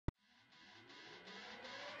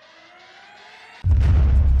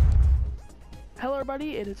Hello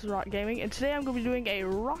everybody, it is Rock Gaming, and today I'm going to be doing a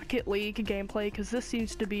Rocket League gameplay because this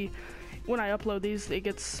seems to be, when I upload these, it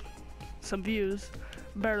gets some views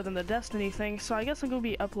better than the Destiny thing, so I guess I'm going to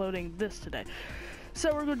be uploading this today.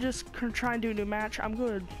 So we're going to just try and do a new match. I'm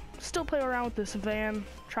going to still play around with this van,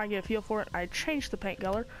 try and get a feel for it. I changed the paint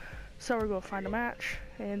color, so we're going to find a match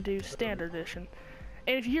and do Standard Edition.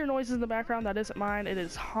 And if you hear noises in the background, that isn't mine, it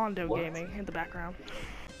is Hondo Gaming in the background.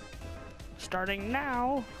 Starting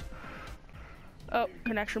now. Oh,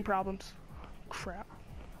 connection problems. Crap.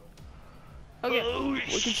 Okay, oh, we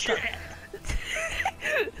can start.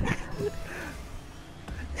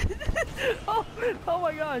 oh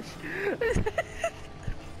my gosh.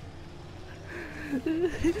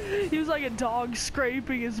 He was like a dog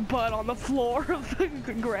scraping his butt on the floor of the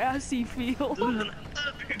grassy field.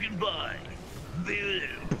 Goodbye.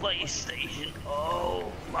 PlayStation.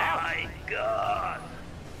 Oh my god.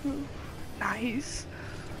 Nice.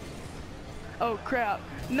 Oh crap.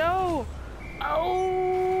 No!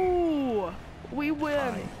 Oh! We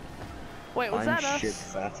win. Wait, was that us? Shit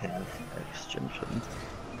fat head extension.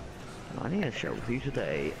 I need to share with you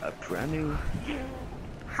today a brand new.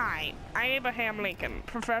 Hi, I'm Abraham Lincoln,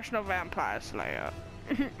 professional vampire slayer.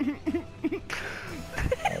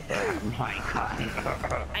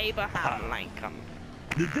 Abraham Lincoln.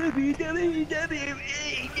 The WWE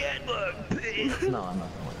Network. No, I'm not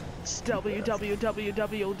going. www.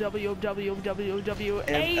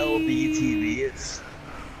 MLB TV.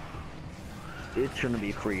 It shouldn't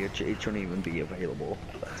be free. It shouldn't even be available.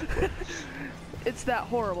 It's that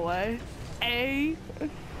horrible, eh? A.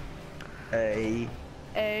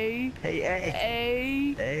 Hey.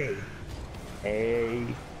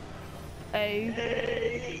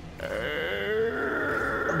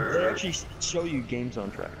 They actually show you games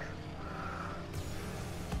on track.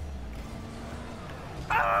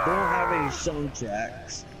 They don't have any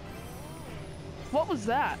soundtracks. What was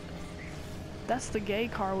that? That's the gay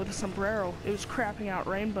car with a sombrero. It was crapping out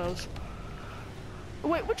rainbows.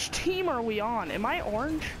 Wait, which team are we on? Am I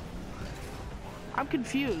orange? I'm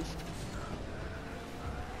confused.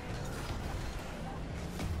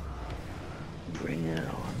 Bring it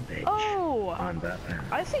on, bitch. Oh! I'm Batman.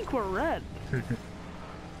 I think we're red.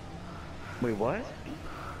 Wait, what?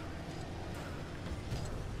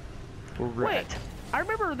 We're red. Wait, I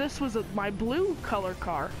remember this was my blue color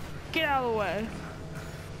car. Get out of the way.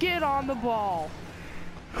 Get on the ball.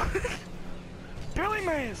 Billy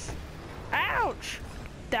Mays! Ouch!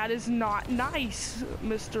 That is not nice,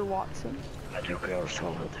 Mr. Watson. Metal Gear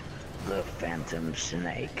Solid, the Phantom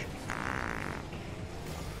Snake.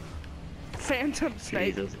 Phantom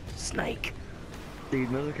Snake. Jesus. Snake. Dude,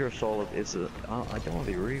 Metal Gear Solid is a, I don't want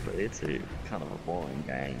to be rude, but it's a kind of a boring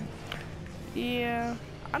game. Yeah,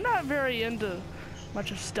 I'm not very into much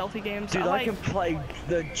of stealthy games. Dude, I like... can play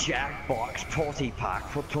the Jackbox party pack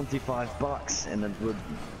for 25 bucks and it would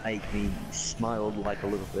make me smile like a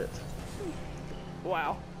little bit.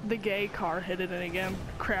 Wow, the gay car hit it in again,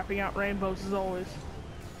 crapping out rainbows as always.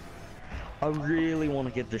 I really want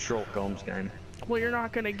to get the Sherlock Holmes game. Well, you're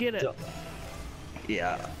not gonna get it.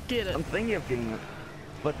 Yeah. Get it. I'm thinking of getting it.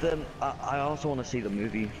 But then, I also want to see the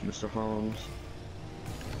movie, Mr. Holmes.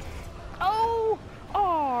 Oh! Oh,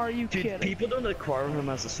 are you Dude, kidding? people don't acquire him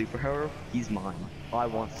as a superhero. He's mine. I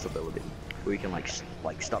want this ability. Where you can, like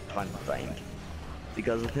stop time and think.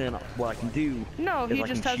 Because then, what I can do... No, he I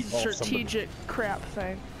just can has cheat a off strategic crap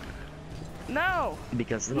thing. No!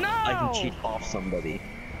 Because then No! I can cheat off somebody.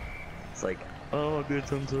 It's like, oh, good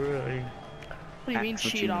times already. What do you mean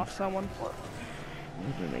cheat off someone?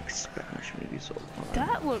 We make Spanish movies all the time.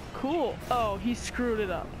 That looked cool. Oh, he screwed it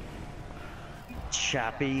up.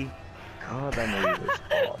 Chappie. God, that movie was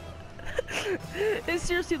hot. It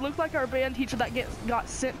seriously looked like our band teacher that got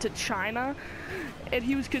sent to China, and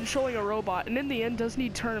he was controlling a robot, and in the end, doesn't he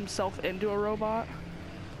turn himself into a robot?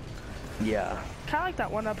 Yeah. Kind of like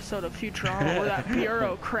that one episode of Futurama where that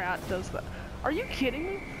bureaucrat does that. Are you kidding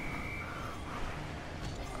me?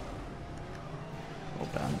 Oh,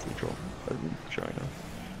 band control in China.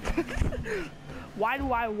 Why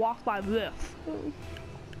do I walk like this?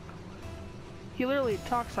 He literally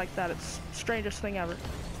talks like that. It's the strangest thing ever.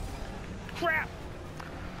 Crap!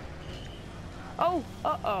 Oh,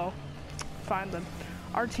 uh-oh. Fine then.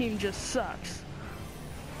 Our team just sucks.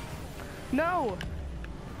 No!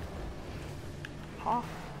 Ha!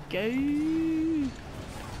 Gay!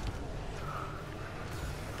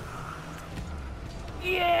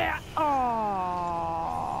 Yeah! Aww!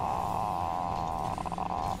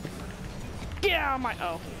 Get out of my...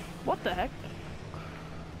 Oh. What the heck?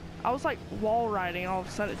 I was like wall riding and all of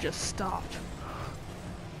a sudden it just stopped.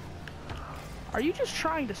 Are you just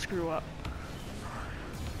trying to screw up?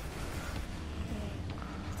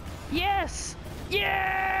 Yes!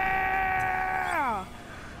 Yeah!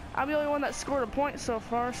 I'm the only one that scored a point so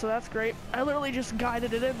far, so that's great. I literally just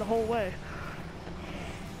guided it in the whole way.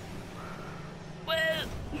 Well.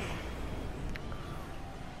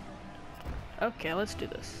 Okay, let's do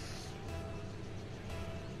this.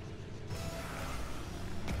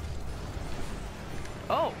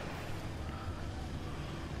 Oh!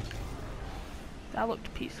 That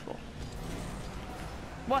looked peaceful.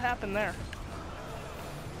 What happened there?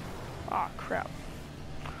 Aw, crap.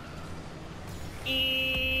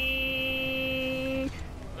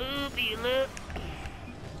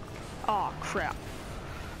 Aw, crap.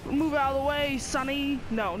 Move out of the way, Sonny.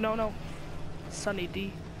 No, no, no. Sonny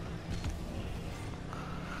D.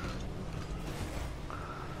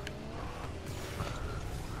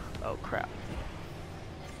 Oh, crap.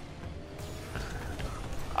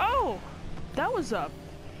 Oh! That was a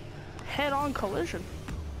head-on collision.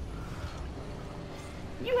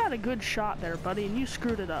 You had a good shot there, buddy, and you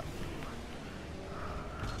screwed it up.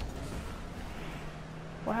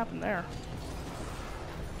 What happened there?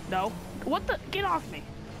 No. What the? Get off me.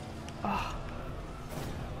 Oh.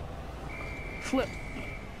 Flip.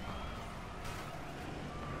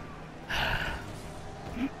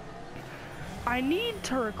 I need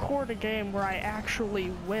to record a game where I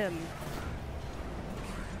actually win.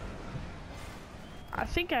 I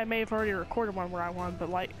think I may have already recorded one where I won, but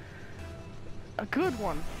like, a good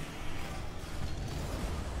one.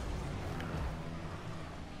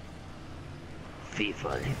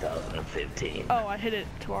 FIFA 2015. Oh, I hit it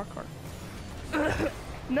to our car.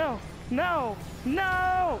 No, no,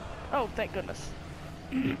 no! Oh, thank goodness.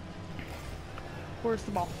 Where's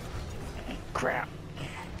the ball? Crap.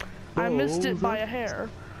 I missed it by a hair.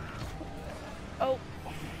 Oh.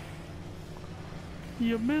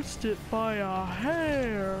 You missed it by a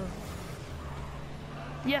hair.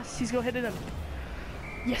 Yes, he's gonna hit it in.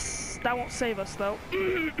 Yes, that won't save us though.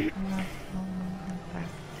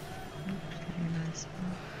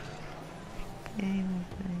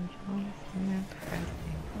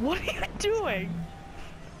 What are you doing?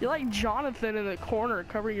 You're like Jonathan in the corner,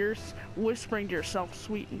 covering your, whispering to yourself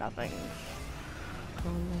sweet nothing.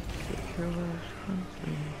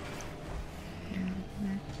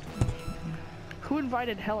 Who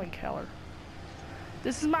invited Helen Keller?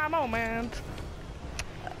 This is my moment.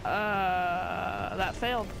 That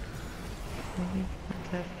failed.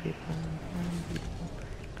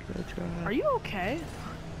 Are you okay?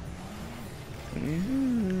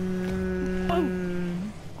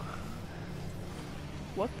 Boom.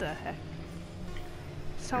 What the heck?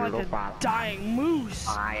 Sound like a dying moose.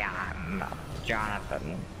 I am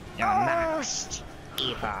Jonathan, your next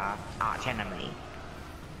evil archenemy.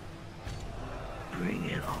 Bring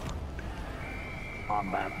it on.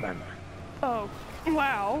 I'm Batman. Oh,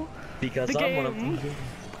 wow. Because The I'm one of game- them.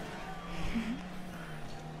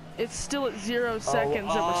 It's still at 0 seconds and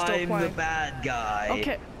we're still I'm playing. the bad guy.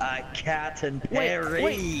 Okay. Cat and Wait, Perry.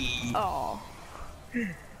 wait. Oh.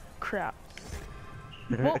 Crap.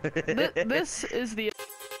 Well, this is the